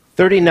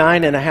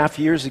39 and a half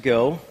years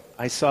ago,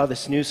 I saw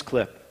this news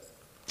clip.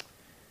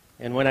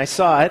 And when I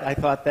saw it, I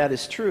thought that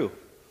is true.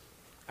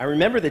 I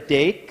remember the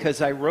date because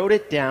I wrote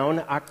it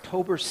down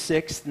October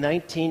 6,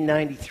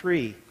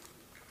 1993.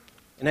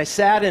 And I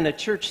sat in a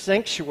church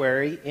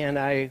sanctuary and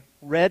I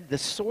read the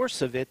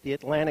source of it, the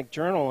Atlantic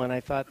Journal, and I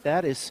thought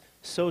that is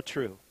so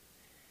true.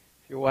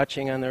 If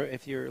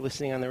you're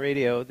listening on the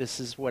radio,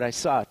 this is what I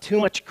saw. Too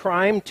much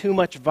crime, too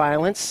much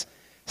violence.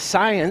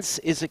 Science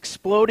is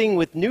exploding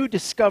with new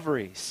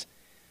discoveries.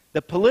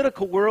 The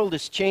political world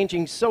is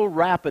changing so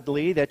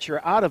rapidly that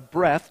you're out of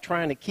breath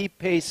trying to keep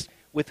pace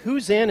with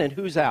who's in and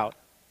who's out.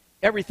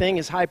 Everything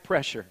is high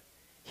pressure.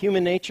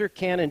 Human nature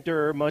can't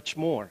endure much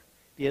more.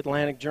 The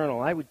Atlantic Journal.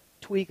 I would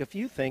tweak a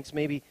few things,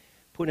 maybe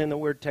put in the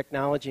word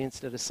technology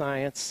instead of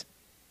science,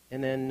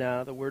 and then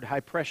the word high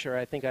pressure,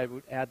 I think I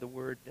would add the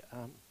word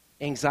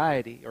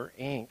anxiety or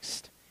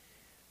angst.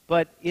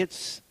 But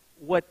it's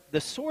what the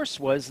source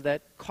was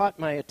that caught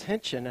my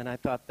attention, and I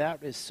thought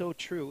that is so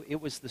true. It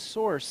was the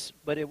source,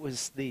 but it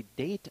was the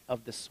date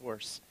of the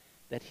source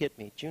that hit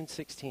me. June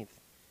 16th,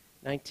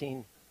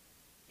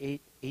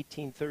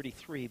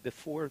 1833,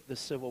 before the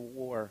Civil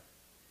War.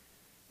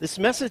 This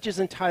message is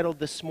entitled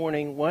this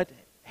morning, What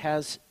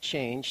Has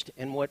Changed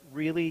and What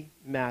Really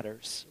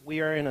Matters.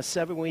 We are in a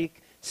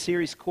 7-week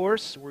series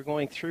course. We're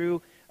going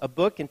through a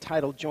book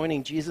entitled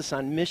Joining Jesus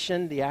on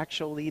Mission. The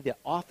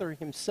author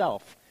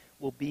himself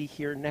will be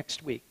here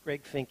next week,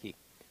 Greg Finke.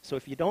 So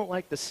if you don't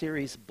like the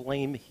series,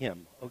 blame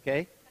him,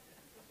 okay?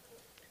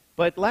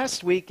 But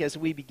last week as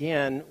we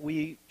began,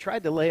 we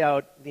tried to lay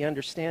out the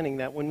understanding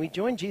that when we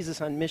join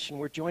Jesus on mission,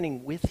 we're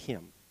joining with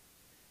him.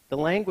 The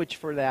language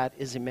for that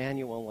is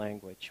Emmanuel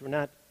language. We're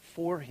not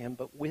for him,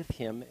 but with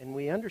him. And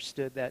we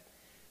understood that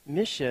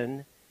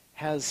mission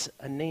has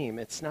a name.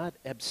 It's not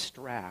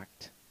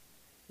abstract.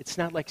 It's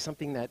not like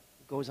something that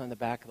goes on the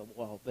back of the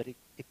wall, but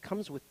it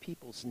comes with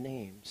people's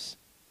names.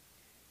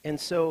 And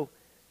so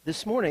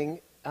this morning,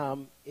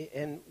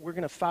 and we're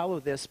going to follow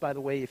this, by the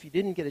way, if you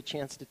didn't get a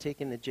chance to take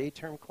in the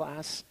J-term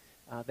class,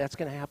 that's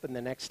going to happen the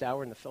next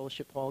hour in the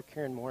fellowship hall.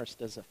 Karen Morris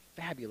does a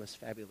fabulous,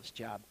 fabulous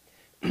job.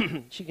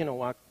 She's going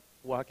to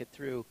walk it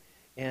through.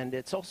 And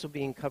it's also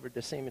being covered,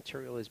 the same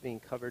material is being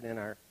covered in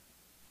our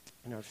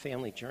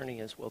family journey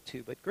as well,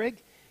 too. But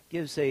Greg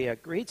gives a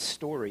great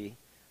story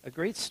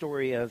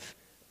of,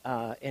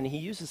 and he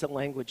uses the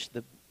language,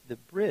 the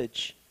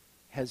bridge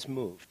has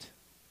moved,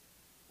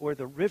 or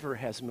the river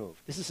has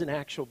moved. This is an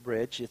actual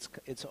bridge.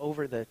 It's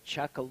over the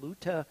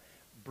Chacaluta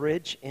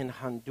Bridge in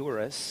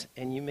Honduras.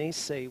 And you may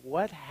say,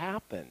 what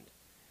happened?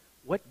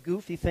 What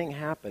goofy thing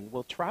happened?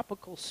 Well,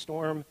 Tropical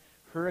Storm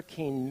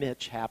Hurricane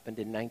Mitch happened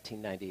in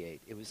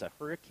 1998. It was a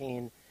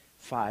Hurricane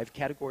 5,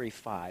 Category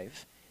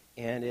 5,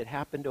 and it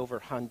happened over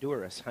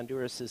Honduras.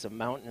 Honduras is a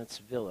mountainous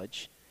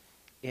village.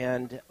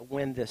 And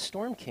when the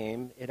storm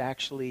came, it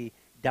actually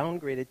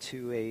downgraded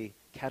to a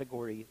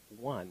Category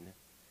 1.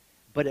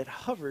 But it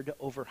hovered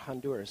over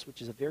Honduras,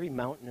 which is a very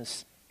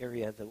mountainous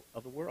area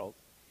of the world.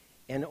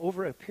 And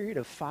over a period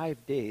of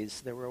 5 days,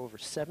 there were over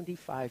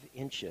 75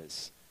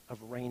 inches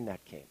of rain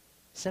that came.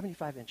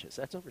 75 inches,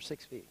 that's over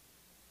 6 feet.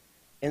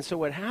 And so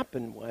what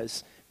happened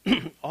was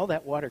all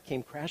that water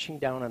came crashing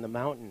down on the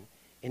mountain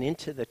and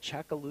into the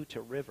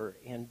Chacaluta River,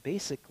 and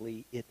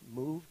basically it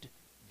moved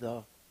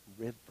the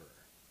river.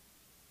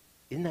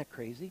 Isn't that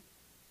crazy?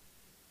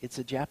 It's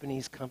a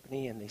Japanese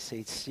company, and they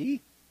say,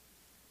 see?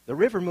 The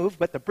river moved,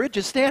 but the bridge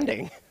is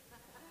standing.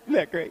 Isn't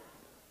that great?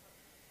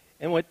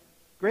 And what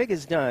Greg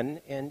has done,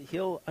 and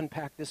he'll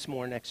unpack this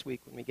more next week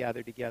when we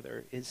gather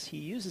together, is he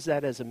uses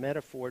that as a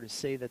metaphor to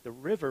say that the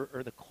river,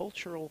 or the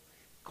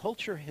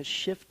culture has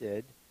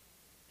shifted,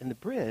 and the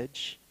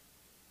bridge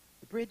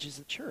is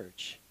the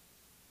church,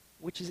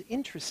 which is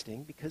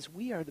interesting because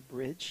we are the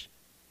bridge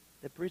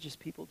that bridges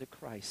people to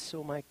Christ.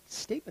 So my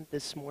statement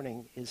this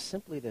morning is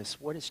simply this: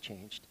 what has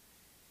changed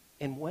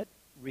and what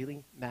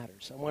really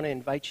matters? I want to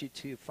invite you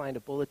to find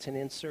a bulletin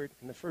insert,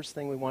 and the first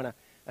thing we want to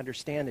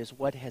understand is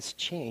what has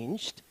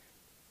changed.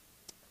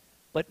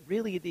 But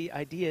really the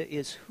idea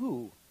is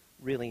who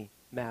really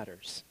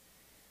matters.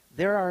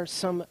 There are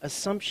some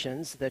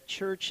assumptions that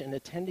church and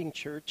attending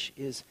church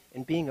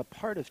and being a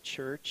part of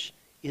church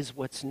is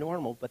what's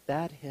normal, but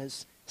that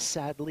has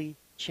sadly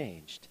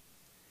changed.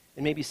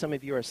 And maybe some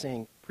of you are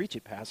saying, preach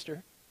it,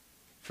 Pastor.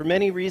 For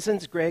many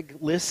reasons, Greg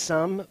lists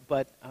some,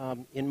 but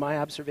in my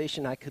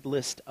observation, I could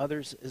list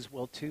others as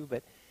well too,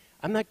 but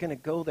I'm not going to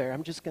go there.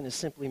 I'm just going to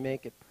simply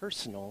make it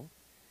personal.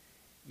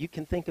 You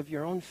can think of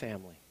your own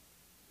family.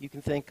 You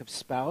can think of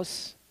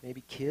spouse,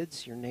 maybe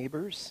kids, your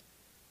neighbors,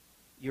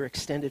 your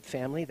extended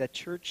family. That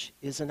church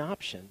is an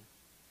option,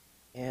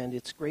 and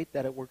it's great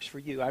that it works for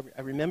you. I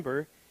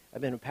remember,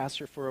 I've been a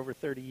pastor for over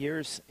 30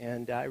 years,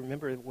 and I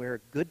remember where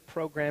good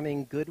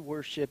programming, good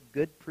worship,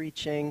 good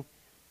preaching,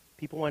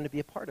 people wanted to be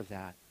a part of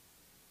that.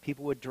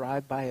 People would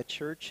drive by a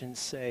church and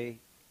say,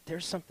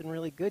 there's something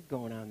really good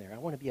going on there. I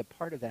want to be a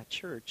part of that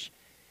church.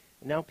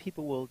 And now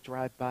people will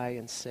drive by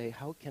and say,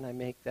 how can I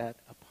make that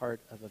a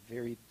part of a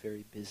very,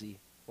 very busy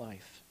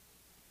life?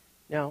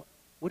 Now,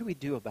 what do we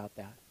do about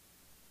that?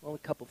 Well, a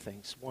couple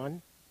things.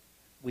 One,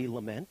 we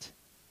lament,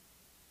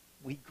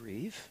 we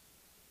grieve,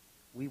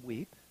 we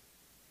weep,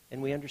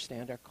 and we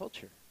understand our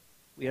culture.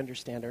 We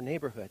understand our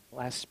neighborhood.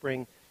 Last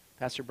spring,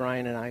 Pastor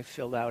Brian and I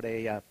filled out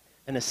an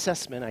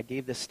assessment. I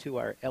gave this to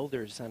our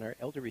elders on our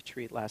elder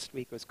retreat last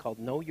week. It was called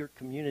Know Your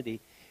Community.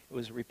 It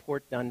was a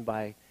report done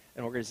by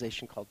an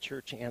organization called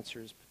Church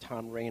Answers,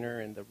 Tom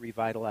Rayner, and the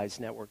Revitalize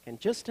Network, and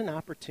just an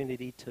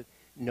opportunity to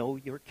know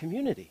your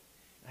community.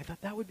 I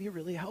thought that would be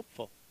really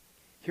helpful.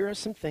 Here are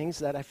some things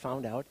that I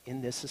found out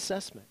in this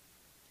assessment.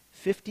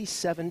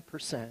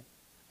 57%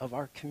 of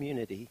our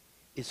community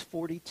is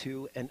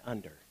 42 and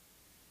under.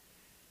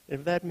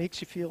 If that makes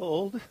you feel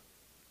old,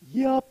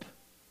 yup.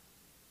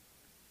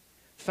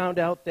 Found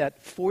out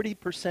that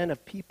 40%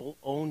 of people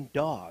own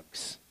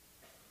dogs.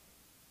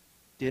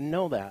 Didn't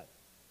know that.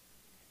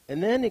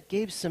 And then it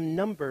gave some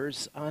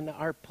numbers on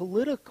our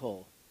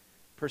political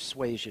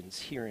persuasions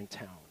here in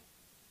town.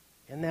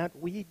 And that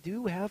we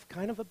do have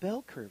kind of a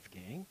bell curve,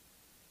 gang.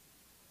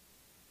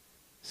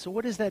 So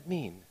what does that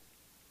mean?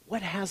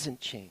 What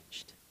hasn't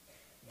changed?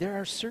 There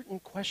are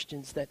certain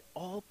questions that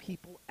all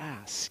people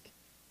ask.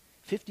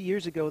 50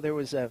 years ago, there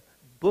was a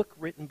book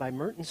written by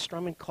Merton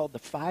Strumman called The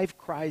 5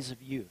 Cries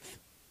of Youth.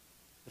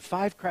 The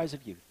 5 Cries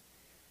of Youth.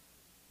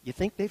 You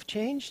think they've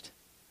changed?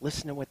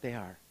 Listen to what they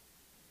are.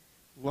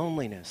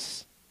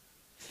 Loneliness,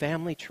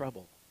 family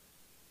trouble,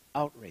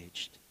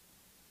 outrage,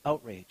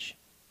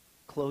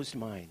 closed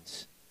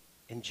minds,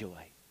 and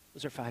joy.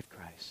 Those are 5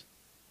 cries.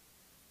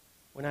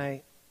 When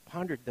I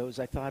pondered those,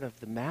 I thought of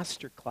the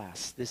master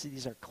class.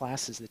 These are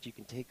classes that you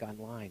can take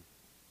online.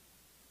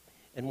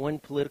 And one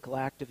political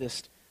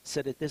activist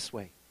said it this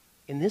way.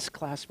 In this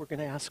class, we're going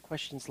to ask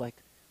questions like,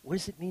 what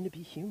does it mean to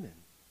be human?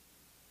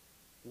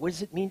 What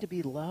does it mean to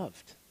be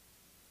loved?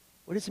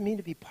 What does it mean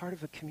to be part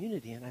of a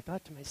community? And I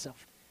thought to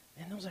myself,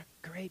 man, those are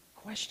great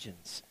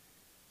questions.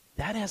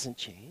 That hasn't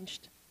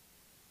changed.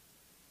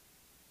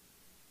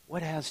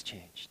 What has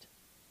changed?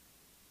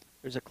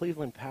 There's a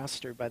Cleveland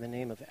pastor by the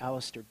name of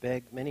Alistair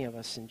Begg. Many of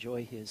us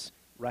enjoy his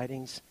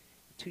writings.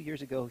 2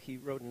 years ago, he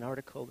wrote an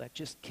article that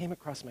just came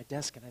across my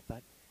desk, and I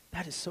thought,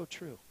 that is so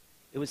true.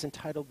 It was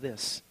entitled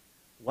this,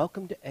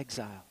 Welcome to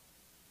Exile,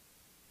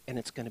 and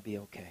It's Going to Be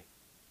Okay.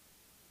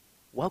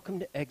 Welcome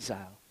to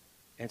exile,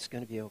 and it's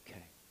going to be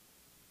okay.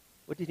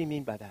 What did he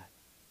mean by that?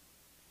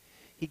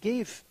 He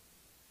gave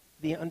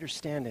the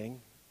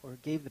understanding, or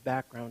gave the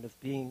background of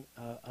being,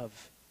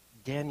 of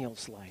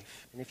Daniel's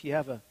life. And if you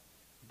have a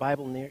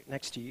Bible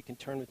next to you, you can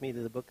turn with me to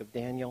the book of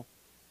Daniel.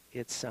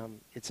 It's on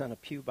a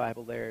Pew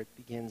Bible there. It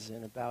begins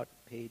in about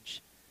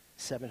page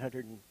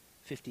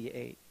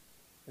 758.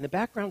 And the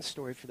background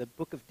story for the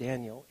book of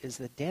Daniel is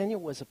that Daniel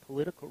was a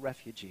political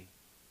refugee.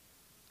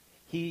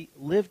 He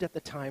lived at the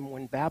time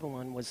when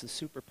Babylon was the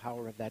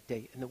superpower of that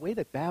day. And the way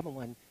that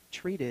Babylon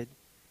treated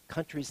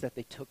countries that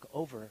they took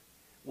over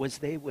was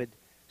they would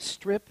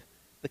strip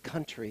the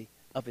country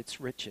of its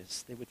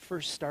riches. They would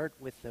first start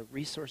with the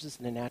resources,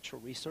 the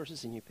natural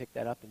resources, and you pick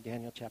that up in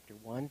Daniel chapter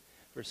 1,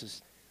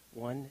 verses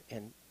 1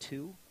 and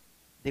 2.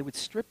 They would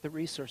strip the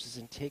resources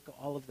and take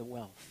all of the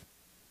wealth.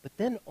 But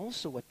then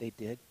also what they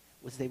did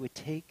was they would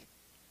take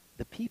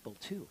the people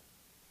too.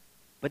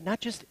 But not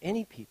just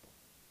any people.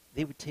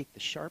 They would take the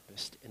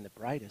sharpest and the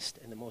brightest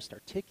and the most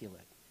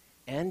articulate,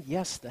 and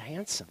yes, the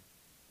handsome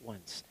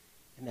ones.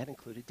 And that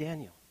included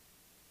Daniel.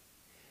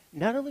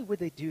 Not only would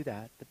they do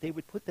that, but they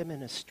would put them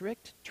in a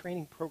strict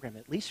training program,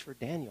 at least for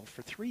Daniel.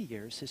 For 3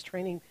 years, his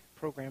training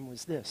program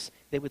was this.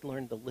 They would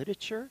learn the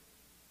literature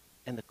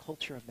and the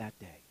culture of that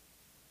day.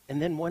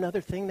 And then one other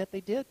thing that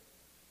they did,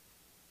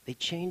 they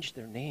changed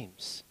their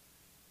names.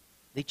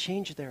 They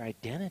changed their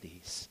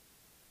identities.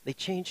 They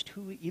changed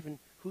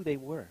who they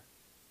were.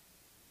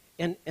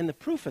 And the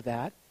proof of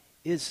that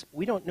is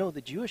we don't know the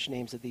Jewish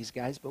names of these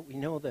guys, but we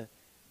know the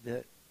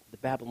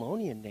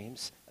Babylonian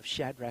names of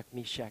Shadrach,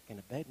 Meshach, and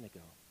Abednego.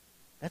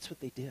 That's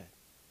what they did.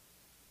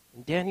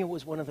 And Daniel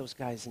was one of those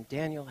guys, and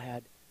Daniel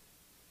had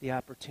the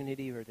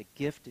opportunity, or the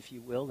gift, if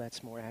you will,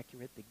 that's more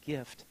accurate, the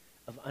gift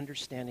of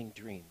understanding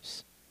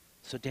dreams.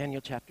 So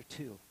Daniel chapter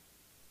 2,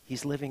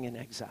 he's living in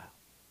exile.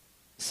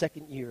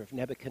 Second year of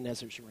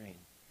Nebuchadnezzar's reign.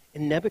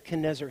 And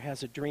Nebuchadnezzar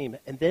has a dream,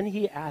 and then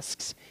he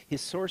asks his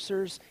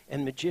sorcerers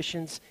and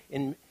magicians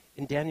in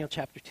Daniel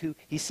chapter 2,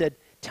 he said,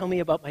 tell me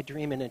about my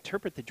dream and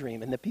interpret the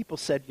dream. And the people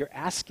said, you're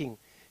asking,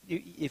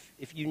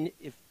 if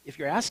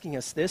you're asking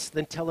us this,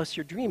 then tell us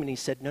your dream. And he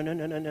said,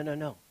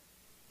 no.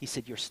 He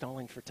said, you're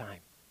stalling for time.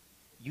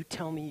 You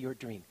tell me your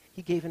dream.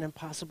 He gave an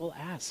impossible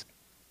ask.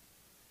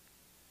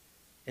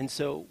 And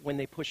so when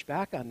they pushed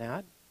back on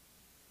that,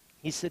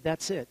 he said,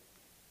 that's it.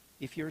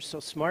 If you're so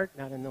smart,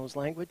 not in those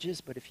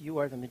languages, but if you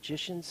are the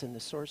magicians and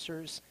the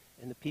sorcerers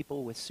and the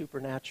people with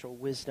supernatural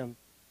wisdom,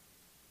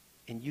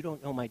 and you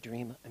don't know my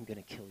dream, I'm going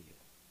to kill you.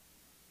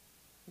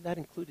 And that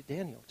included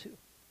Daniel, too.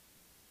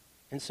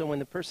 And so when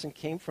the person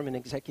came from an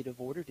executive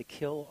order to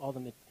kill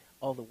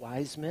all the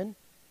wise men,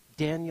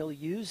 Daniel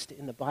used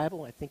in the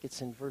Bible, I think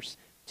it's in verse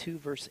 2,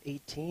 verse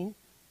 18,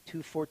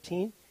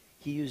 2:14,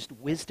 he used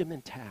wisdom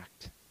and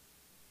tact.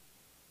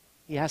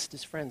 He asked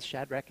his friends,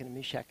 Shadrach and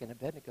Meshach and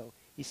Abednego,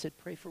 he said,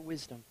 pray for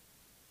wisdom.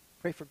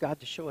 Pray for God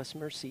to show us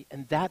mercy.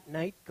 And that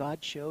night,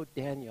 God showed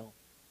Daniel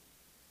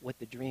what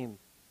the dream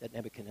that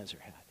Nebuchadnezzar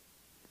had.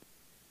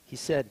 He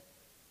said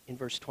in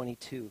verse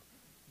 22,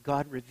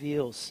 God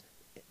reveals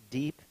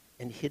deep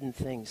and hidden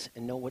things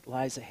and know what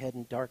lies ahead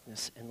in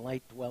darkness, and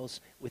light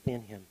dwells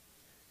within him.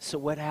 So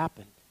what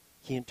happened?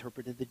 He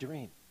interpreted the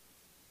dream.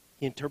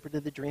 He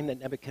interpreted the dream that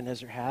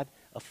Nebuchadnezzar had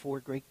of 4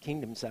 great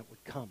kingdoms that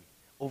would come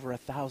over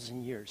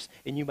 1,000 years.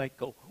 And you might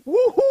go,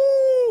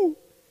 woohoo!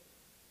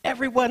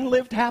 Everyone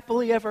lived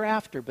happily ever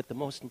after. But the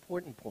most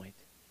important point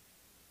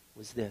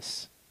was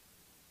this,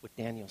 what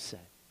Daniel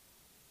said.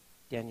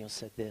 Daniel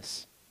said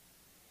this,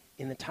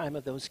 in the time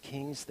of those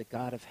kings, the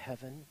God of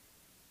heaven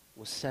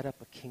will set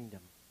up a kingdom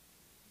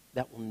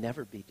that will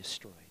never be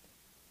destroyed,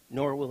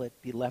 nor will it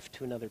be left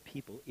to another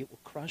people. It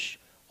will crush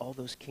all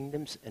those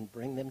kingdoms and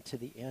bring them to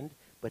the end,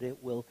 but it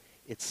will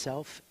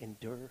itself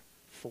endure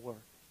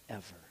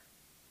forever.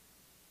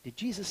 Did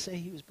Jesus say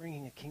he was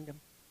bringing a kingdom?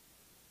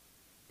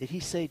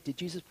 Did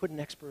Jesus put an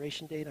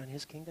expiration date on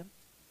his kingdom?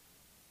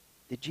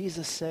 Did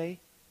Jesus say,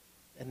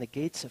 and the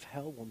gates of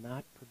hell will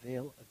not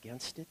prevail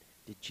against it?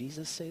 Did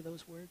Jesus say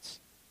those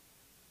words?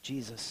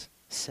 Jesus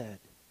said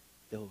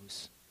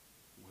those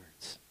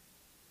words.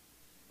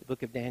 The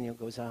book of Daniel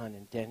goes on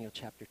in Daniel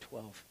chapter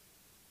 12.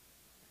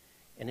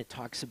 And it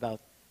talks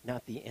about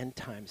not the end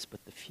times,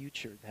 but the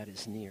future that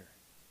is near.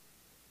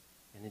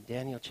 And in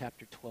Daniel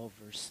chapter 12,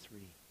 verse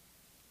 3,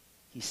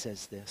 he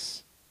says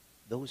this,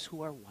 those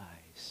who are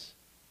wise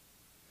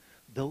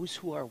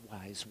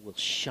will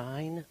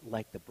shine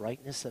like the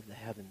brightness of the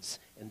heavens,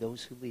 and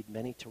those who lead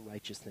many to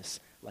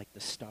righteousness like the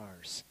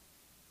stars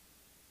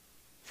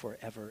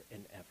forever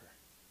and ever.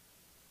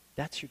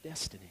 That's your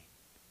destiny.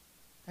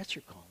 That's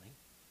your calling.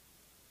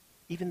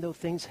 Even though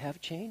things have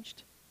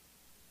changed,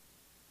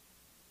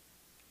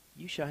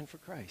 you shine for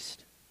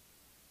Christ.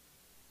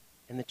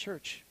 And the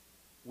church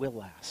will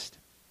last.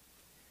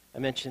 I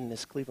mentioned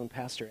this Cleveland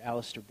pastor,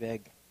 Alistair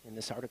Begg, in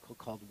this article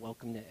called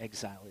Welcome to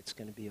Exile, It's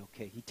Going to Be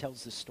Okay. He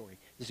tells this story.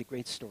 This is a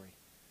great story.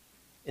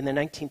 In the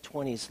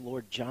 1920s,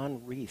 Lord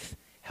John Reith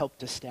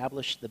helped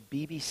establish the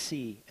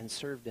BBC and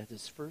served as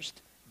its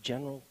first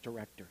general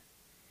director.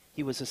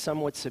 He was a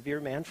somewhat severe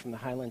man from the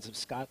Highlands of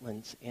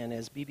Scotland, and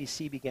as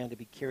BBC began to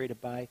be carried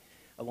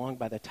along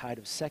by the tide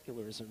of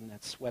secularism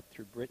that swept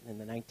through Britain in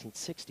the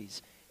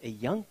 1960s, a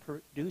young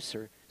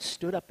producer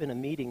stood up in a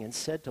meeting and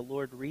said to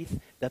Lord Reith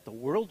that the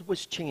world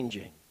was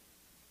changing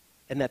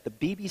and that the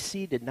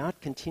BBC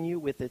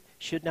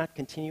should not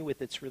continue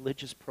with its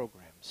religious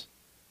programs.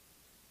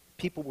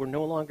 People were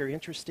no longer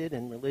interested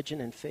in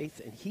religion and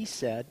faith, and he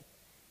said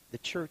the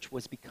church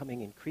was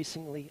becoming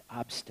increasingly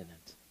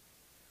obstinate.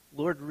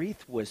 Lord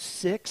Reith was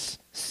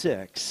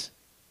 6'6",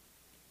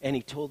 and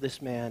he told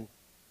this man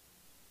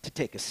to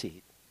take a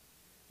seat.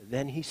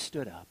 Then he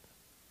stood up.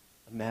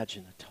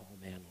 Imagine a tall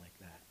man like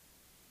that.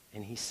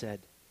 And he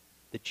said,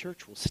 the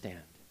church will stand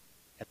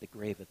at the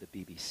grave of the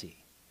BBC.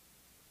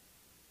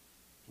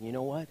 And you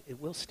know what?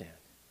 It will stand.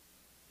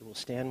 It will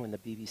stand when the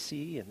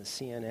BBC and the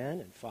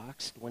CNN and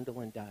Fox dwindle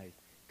and die.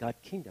 God's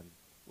kingdom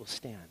will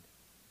stand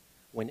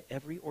when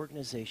every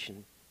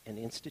organization and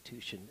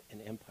institution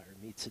and empire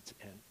meets its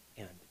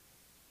end.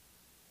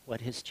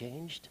 What has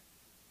changed?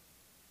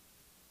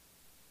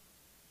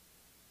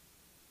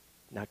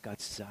 Not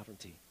God's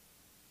sovereignty,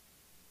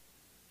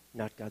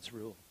 not God's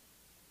rule,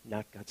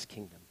 not God's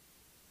kingdom.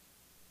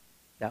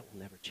 That will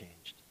never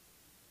change.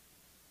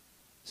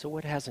 So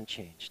what hasn't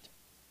changed?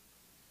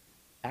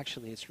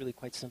 Actually, it's really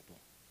quite simple.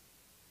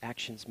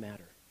 Actions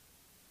matter.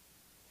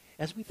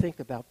 As we think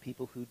about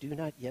people who do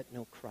not yet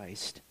know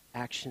Christ,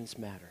 actions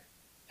matter.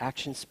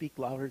 Actions speak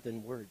louder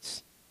than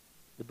words.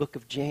 The book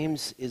of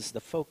James is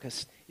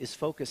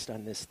focused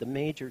on this. The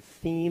major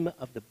theme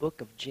of the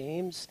book of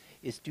James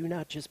is do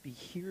not just be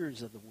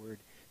hearers of the word,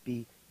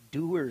 be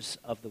doers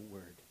of the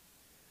word.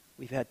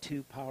 We've had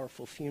 2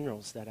 powerful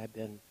funerals that I've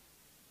been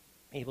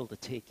able to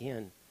take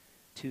in.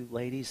 2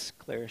 ladies,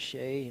 Clara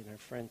Shea and our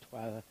friend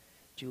Twyla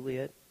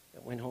Juliet,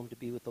 that went home to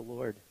be with the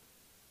Lord.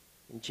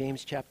 In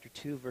James chapter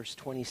 2, verse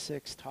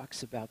 26,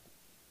 talks about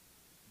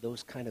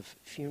those kind of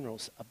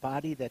funerals. A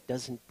body that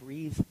doesn't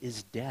breathe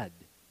is dead.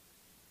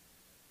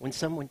 When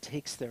someone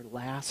takes their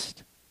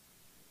last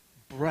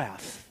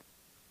breath,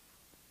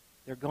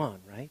 they're gone,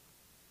 right?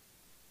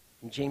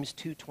 And James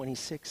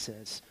 2:26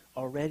 says,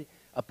 already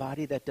a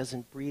body that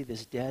doesn't breathe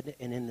is dead,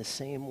 and in the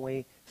same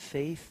way,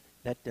 faith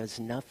that does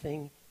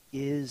nothing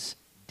is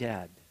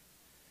dead.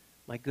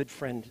 My good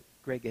friend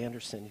Greg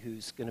Anderson,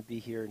 who's going to be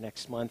here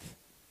next month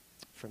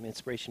from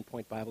Inspiration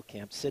Point Bible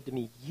Camp, said to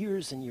me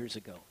years and years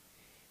ago,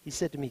 he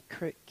said to me,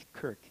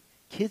 Kirk,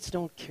 kids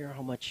don't care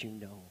how much you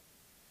know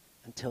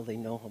until they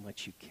know how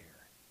much you care.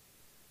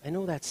 I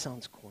know that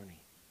sounds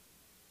corny,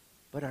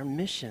 but our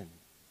mission,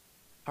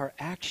 our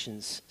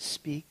actions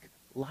speak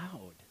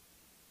loud.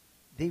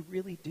 They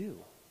really do.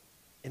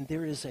 And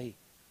there is a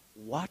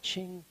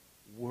watching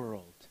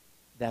world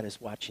that is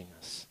watching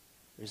us.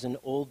 There's an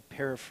old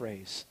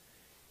paraphrase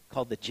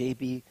called the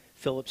J.B.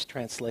 Phillips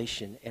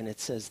translation, and it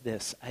says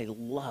this. I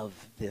love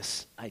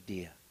this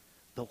idea.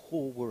 The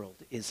whole world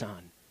is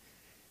on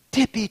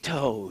tippy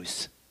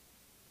toes.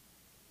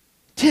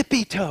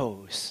 Tippy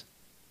toes.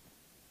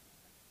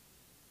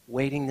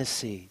 Waiting to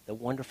see the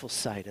wonderful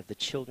sight of the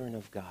children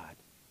of God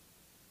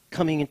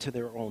coming into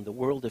their own. The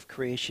world of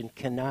creation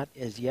cannot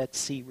as yet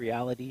see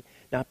reality,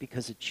 not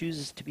because it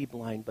chooses to be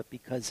blind, but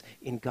because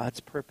in God's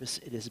purpose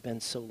it has been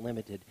so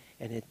limited,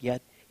 and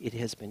yet it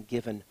has been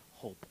given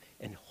hope,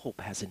 and hope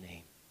has a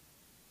name.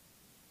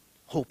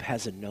 Hope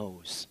has a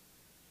nose.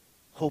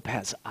 Hope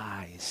has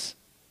eyes.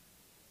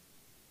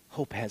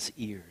 Hope has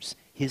ears.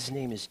 His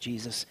name is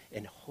Jesus,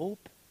 and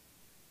hope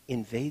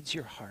invades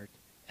your heart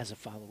as a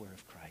follower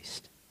of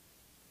Christ,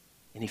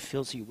 and he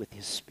fills you with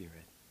his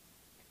Spirit.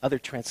 Other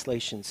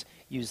translations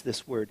use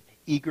this word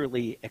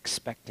eagerly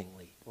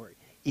expectingly, or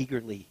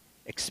eagerly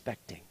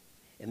expecting.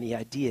 And the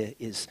idea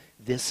is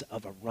this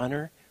of a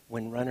runner.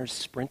 When runners,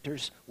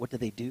 sprinters, what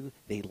do?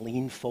 They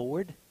lean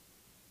forward.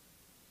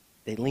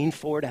 They lean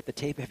forward at the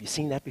tape. Have you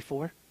seen that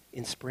before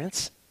in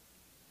sprints?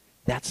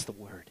 That's the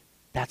word.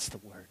 That's the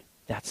word.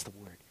 That's the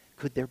word.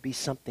 Could there be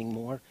something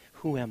more?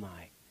 Who am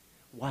I?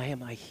 Why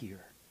am I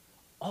here?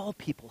 All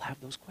people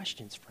have those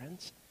questions,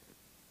 friends.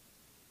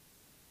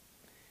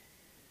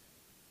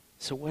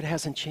 So what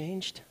hasn't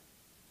changed?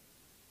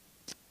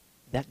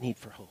 That need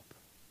for hope.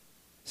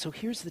 So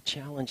here's the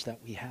challenge that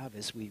we have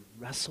as we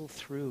wrestle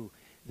through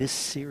this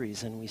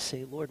series and we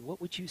say, Lord, what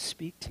would you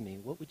speak to me?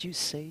 What would you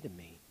say to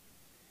me?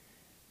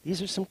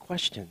 These are some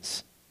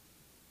questions.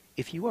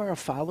 If you are a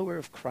follower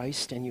of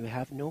Christ and you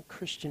have no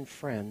Christian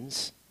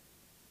friends,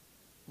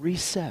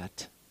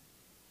 reset.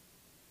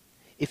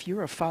 If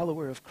you're a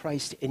follower of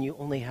Christ and you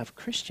only have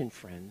Christian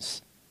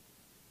friends,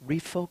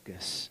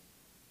 refocus.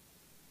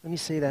 Let me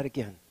say that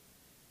again.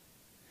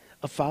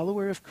 A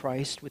follower of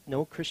Christ with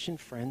no Christian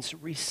friends,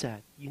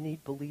 reset. You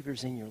need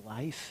believers in your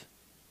life.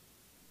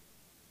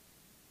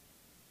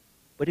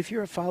 But if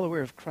you're a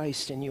follower of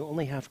Christ and you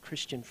only have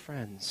Christian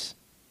friends,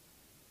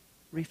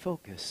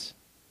 refocus.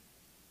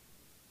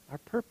 Our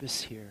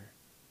purpose here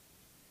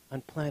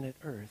on planet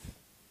Earth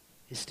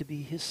is to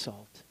be his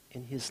salt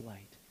and his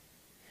light.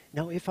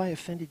 Now, if I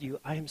offended you,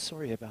 I am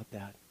sorry about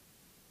that.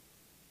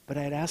 But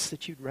I'd ask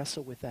that you'd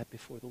wrestle with that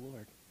before the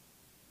Lord.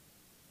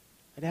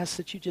 I'd ask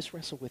that you just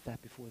wrestle with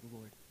that before the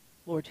Lord.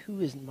 Lord, who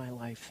is in my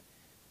life?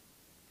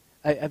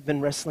 I've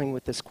been wrestling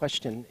with this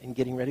question and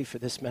getting ready for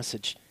this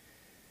message.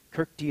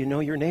 Kirk, do you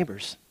know your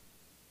neighbors?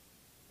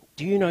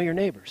 Do you know your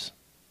neighbors?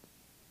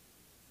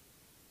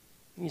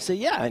 And you say,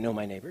 yeah, I know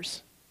my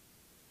neighbors.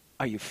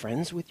 Are you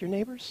friends with your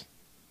neighbors?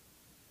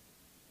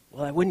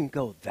 Well, I wouldn't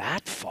go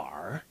that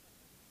far.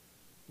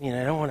 I mean,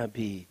 I don't want to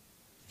be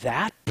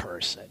that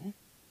person.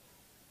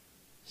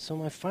 So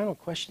my final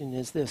question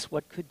is this: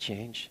 what could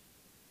change?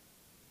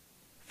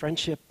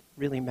 Friendship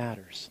really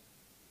matters.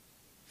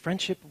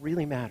 Friendship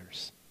really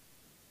matters.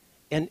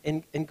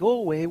 And go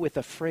away with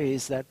a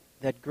phrase that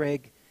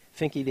Greg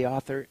Finke, the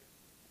author,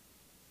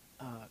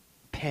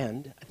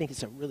 penned. I think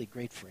it's a really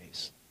great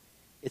phrase.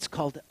 It's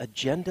called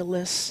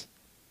agendaless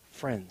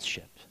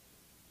friendship.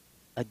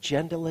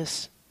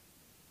 Agendaless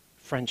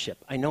friendship.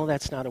 I know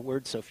that's not a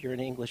word, so if you're an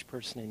English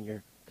person and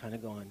you're kind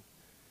of going,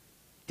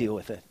 deal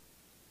with it.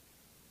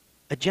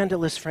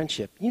 Agendaless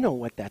friendship. You know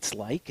what that's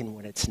like and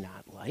what it's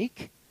not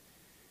like.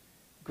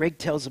 Greg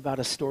tells about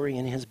a story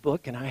in his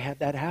book, and I had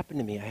that happen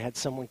to me. I had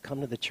someone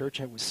come to the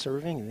church I was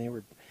serving, and they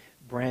were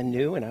brand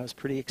new, and I was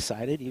pretty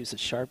excited. He was a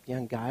sharp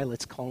young guy.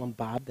 Let's call him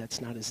Bob. That's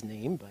not his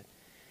name, but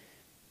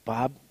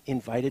Bob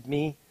invited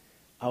me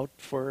out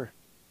for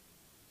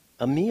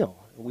a meal.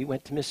 We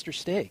went to Mr.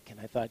 Steak, and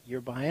I thought, you're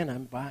buying,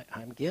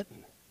 I'm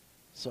getting.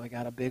 So I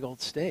got a big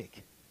old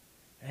steak.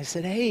 And I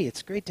said, hey,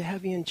 it's great to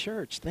have you in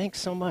church.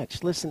 Thanks so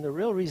much. Listen, the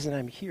real reason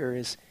I'm here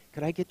is,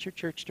 could I get your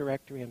church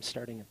directory? I'm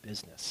starting a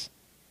business.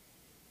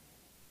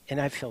 And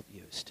I felt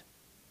used.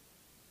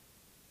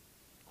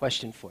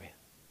 Question for you.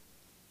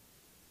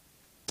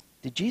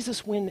 Did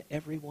Jesus win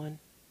everyone?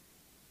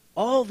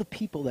 All the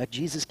people that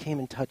Jesus came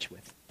in touch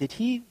with, did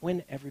he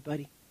win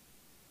everybody?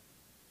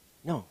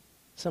 No.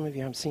 Some of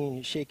you, I'm seeing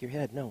you shake your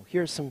head. No.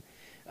 Here's some,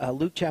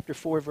 Luke chapter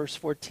 4, verse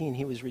 14.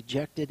 He was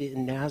rejected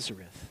in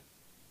Nazareth.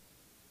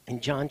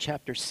 In John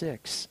chapter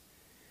 6,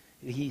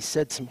 he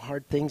said some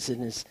hard things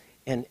in his,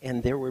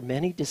 and there were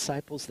many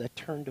disciples that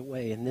turned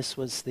away. And this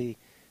was the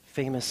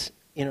famous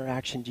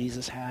interaction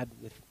Jesus had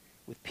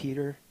with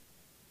Peter.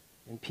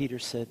 And Peter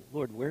said,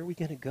 Lord, where are we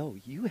going to go?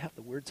 You have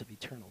the words of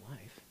eternal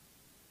life.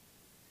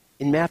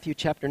 In Matthew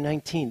chapter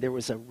 19, there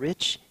was a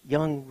rich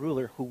young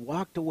ruler who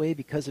walked away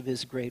because of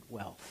his great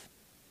wealth.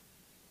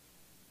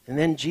 And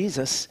then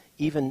Jesus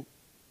even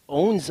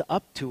owns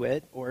up to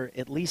it, or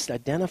at least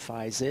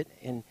identifies it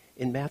in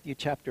Matthew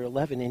chapter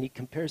 11, and he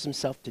compares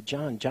himself to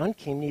John. John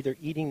came neither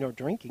eating nor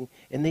drinking,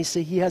 and they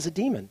say he has a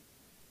demon.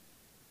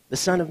 The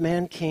Son of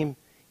Man came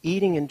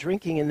eating and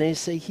drinking, and they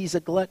say he's a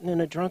glutton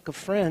and a drunk, a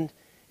friend,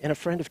 and a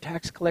friend of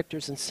tax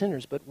collectors and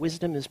sinners, but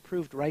wisdom is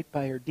proved right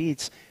by her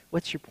deeds.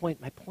 What's your point?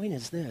 My point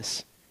is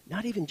this: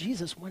 not even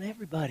Jesus won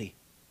everybody.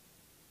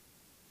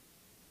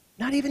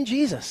 Not even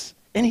Jesus.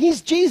 And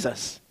he's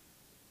Jesus.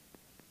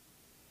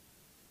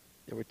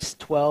 There were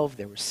 12,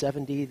 there were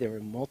 70, there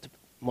were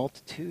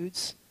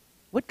multitudes.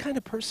 What kind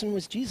of person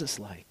was Jesus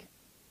like?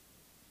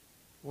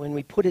 When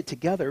we put it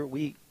together,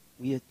 we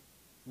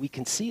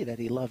can see that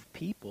he loved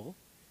people.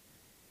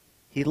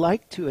 He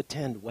liked to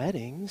attend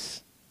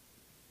weddings.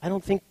 I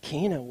don't think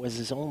Cana was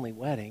his only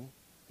wedding.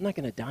 I'm not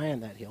going to die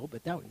on that hill,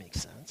 but that would make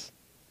sense.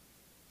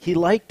 He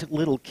liked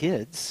little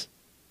kids.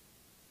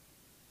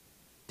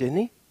 Didn't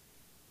he?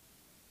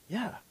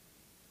 Yeah.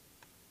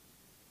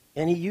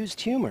 And he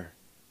used humor.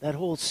 That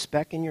whole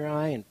speck in your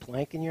eye and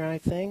plank in your eye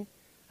thing,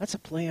 that's a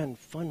play on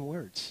fun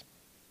words.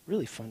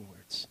 Really fun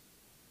words.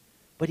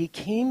 But he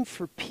came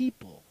for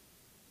people,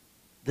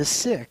 the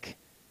sick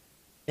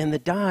and the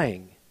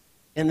dying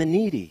and the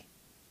needy.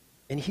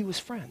 And he was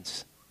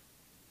friends.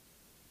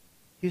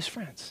 He was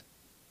friends.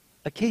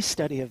 A case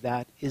study of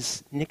that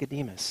is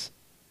Nicodemus.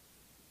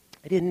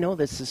 I didn't know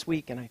this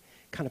week, and I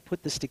kind of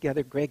put this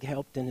together. Greg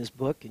helped in his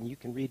book, and you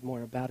can read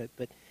more about it.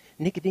 But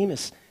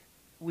Nicodemus,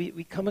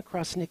 we come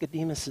across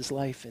Nicodemus'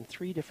 life in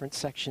 3 different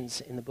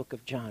sections in the book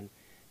of John.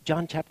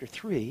 John chapter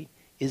 3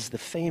 is the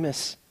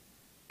famous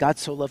God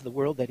so loved the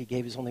world that he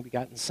gave his only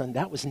begotten son.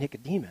 That was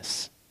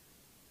Nicodemus,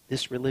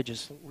 this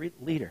religious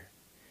leader.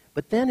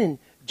 But then in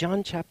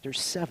John chapter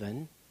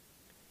 7,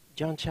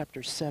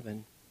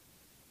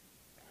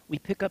 we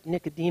pick up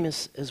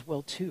Nicodemus as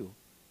well too.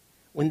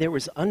 When there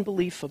was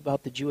unbelief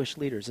about the Jewish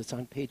leaders, it's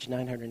on page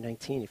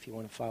 919 if you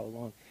want to follow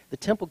along. The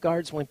temple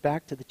guards went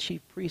back to the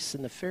chief priests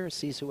and the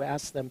Pharisees who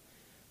asked them,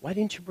 "Why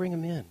didn't you bring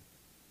him in?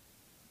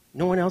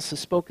 No one else has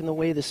spoken the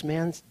way this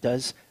man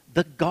does."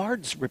 The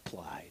guards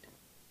replied,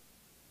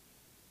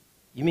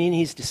 "You mean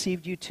he's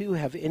deceived you too?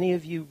 Have any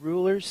of you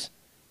rulers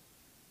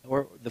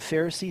or the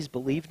Pharisees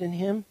believed in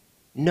him?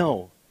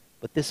 No,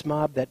 but this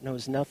mob that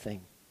knows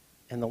nothing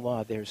and the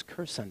law, there's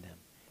curse on them."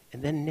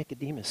 And then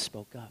Nicodemus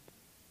spoke up.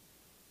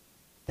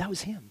 That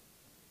was him.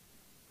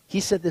 He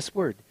said this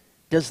word,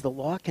 "Does the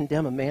law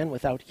condemn a man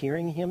without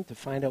hearing him to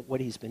find out what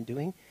he's been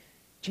doing?"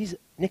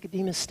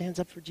 Nicodemus stands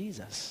up for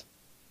Jesus.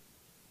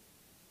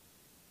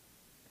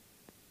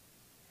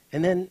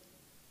 And then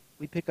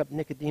we pick up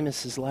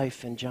Nicodemus'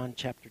 life in John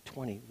chapter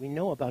 20. We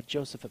know about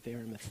Joseph of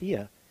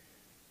Arimathea,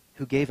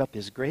 who gave up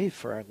his grave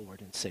for our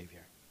Lord and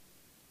Savior.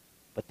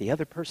 But the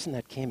other person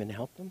that came and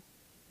helped him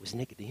was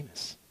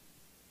Nicodemus.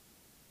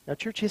 Now,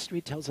 church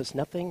history tells us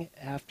nothing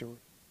after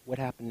what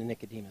happened to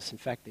Nicodemus. In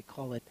fact, they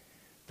call it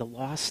the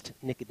lost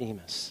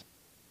Nicodemus.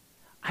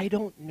 I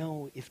don't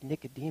know if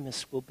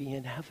Nicodemus will be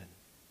in heaven,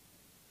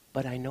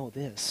 but I know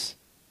this: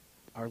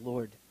 our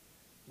Lord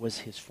was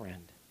his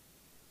friend.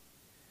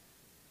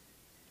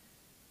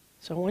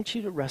 So I want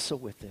you to wrestle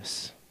with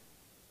this.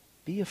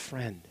 Be a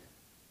friend.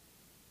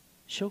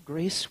 Show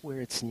grace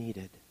where it's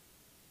needed.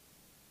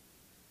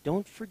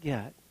 Don't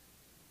forget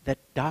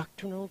that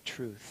doctrinal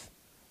truth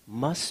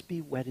must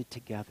be wedded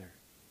together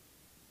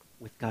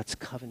with God's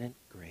covenant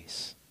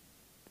grace.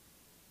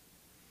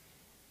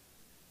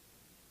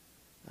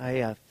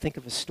 I think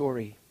of a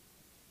story.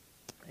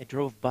 I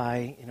drove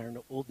by in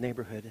our old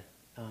neighborhood.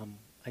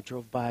 I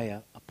drove by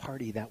a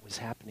party that was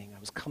happening. I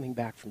was coming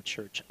back from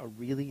church, a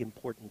really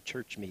important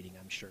church meeting,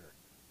 I'm sure.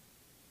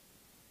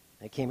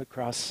 I came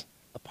across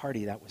a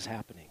party that was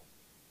happening.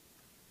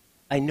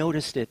 I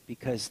noticed it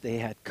because they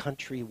had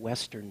country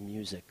western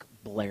music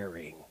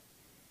blaring,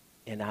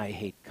 and I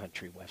hate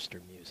country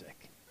western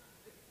music.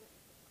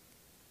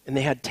 And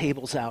they had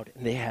tables out,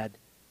 and they had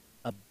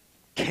a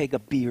keg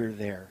of beer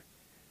there,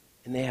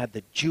 and they had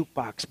the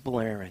jukebox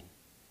blaring,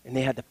 and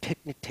they had the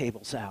picnic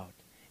tables out,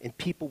 and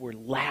people were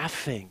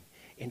laughing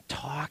and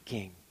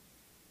talking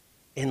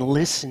and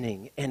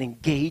listening and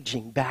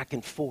engaging back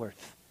and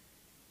forth.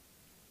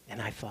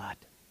 And I thought,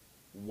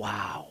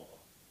 wow,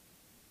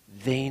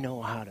 they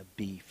know how to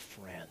be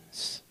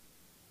friends.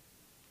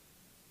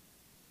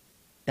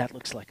 That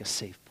looks like a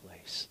safe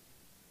place.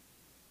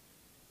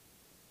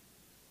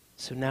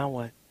 So now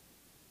what?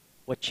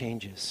 What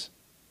changes?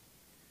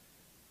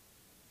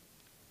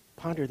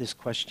 Ponder this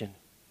question.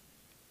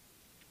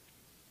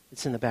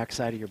 It's in the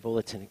backside of your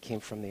bulletin. It came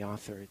from the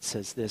author. It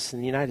says this: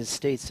 in the United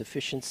States,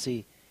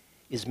 efficiency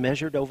is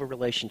measured over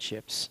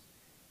relationships.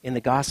 In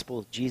the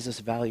gospel, Jesus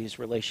values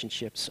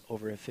relationships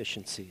over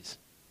efficiencies.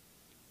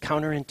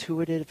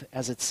 Counterintuitive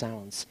as it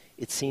sounds,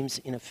 it seems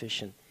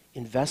inefficient.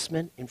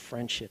 Investment in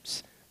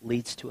friendships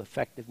leads to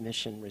effective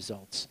mission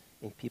results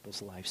in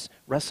people's lives.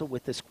 Wrestle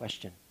with this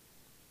question.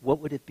 What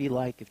would it be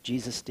like if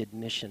Jesus did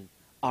mission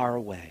our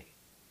way,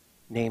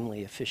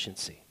 namely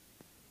efficiency?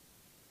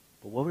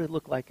 But what would it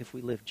look like if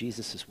we lived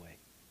Jesus' way,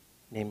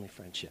 namely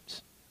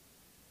friendships?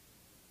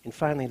 And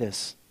finally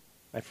this,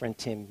 my friend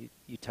Tim,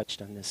 you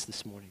touched on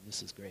this morning.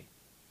 This is great.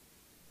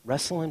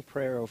 Wrestle in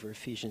prayer over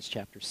Ephesians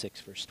chapter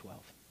 6, verse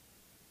 12.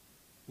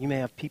 You may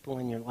have people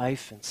in your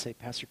life and say,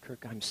 Pastor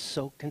Kirk, I'm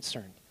so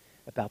concerned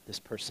about this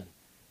person.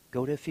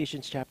 Go to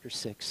Ephesians chapter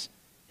 6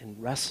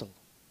 and wrestle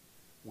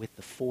with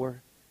the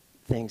 4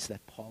 things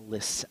that Paul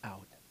lists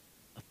out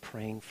of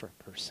praying for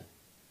a person: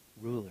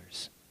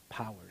 rulers,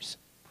 powers,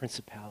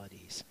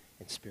 principalities,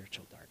 and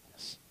spiritual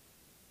darkness.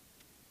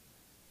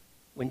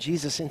 When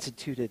Jesus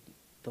instituted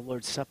the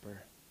Lord's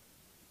Supper,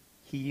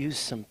 he used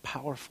some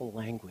powerful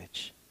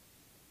language.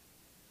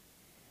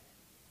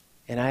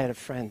 And I had a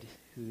friend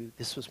who,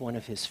 this was one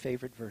of his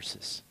favorite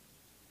verses.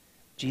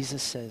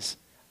 Jesus says,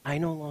 I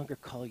no longer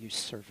call you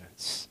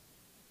servants.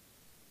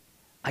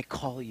 I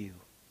call you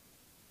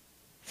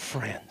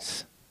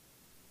friends.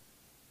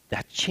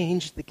 That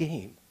changed the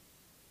game.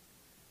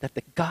 That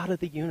the God of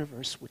the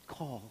universe would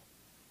call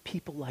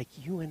people like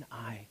you and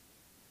I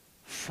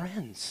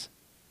friends.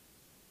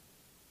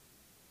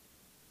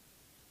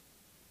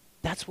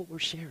 That's what we're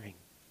sharing.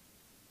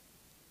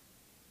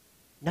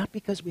 Not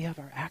because we have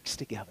our acts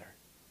together,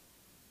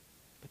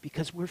 but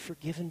because we're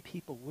forgiven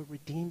people, we're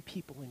redeemed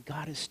people, and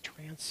God is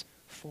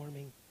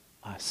transforming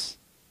us.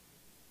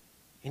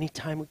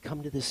 Anytime we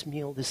come to this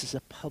meal, this is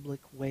a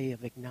public way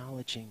of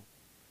acknowledging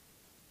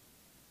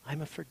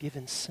I'm a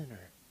forgiven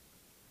sinner.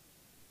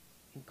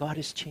 And God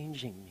is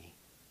changing me.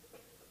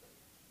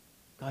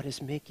 God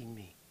is making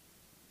me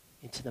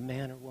into the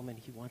man or woman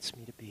he wants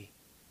me to be.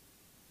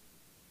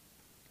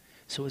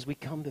 So as we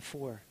come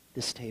before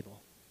this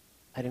table,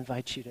 I'd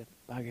invite you to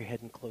bow your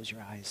head and close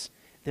your eyes.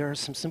 There are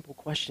some simple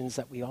questions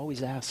that we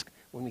always ask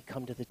when we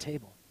come to the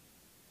table.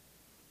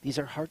 These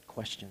are heart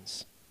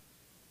questions.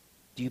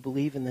 Do you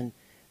believe in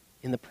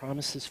the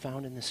promises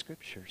found in the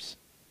Scriptures?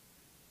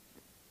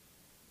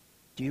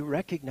 Do you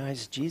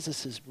recognize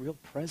Jesus' real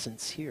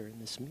presence here in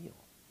this meal?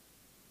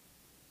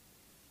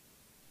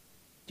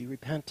 Do you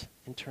repent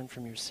and turn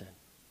from your sin?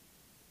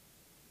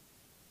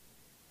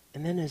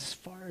 And then as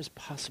far as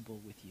possible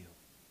with you,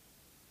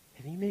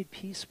 have you made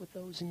peace with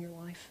those in your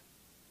life?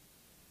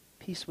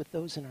 Peace with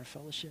those in our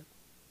fellowship?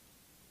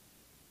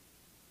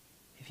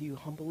 Have you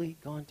humbly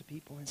gone to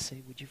people and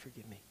say, would you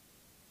forgive me?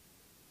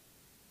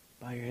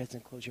 Bow your heads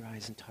and close your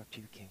eyes and talk to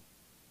your King.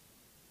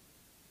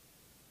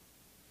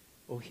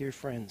 Oh, hear,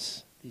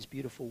 friends, these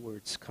beautiful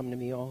words. Come to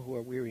me, all who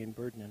are weary and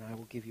burdened, and I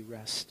will give you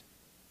rest.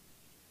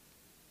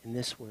 In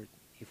this word,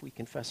 if we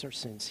confess our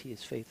sins, he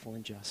is faithful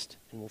and just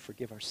and will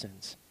forgive our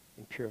sins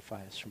and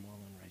purify us from all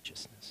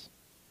unrighteousness.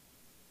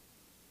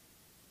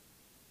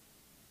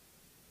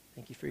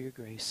 Thank you for your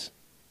grace.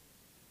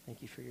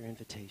 Thank you for your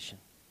invitation.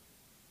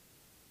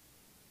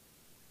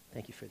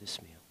 Thank you for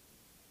this meal.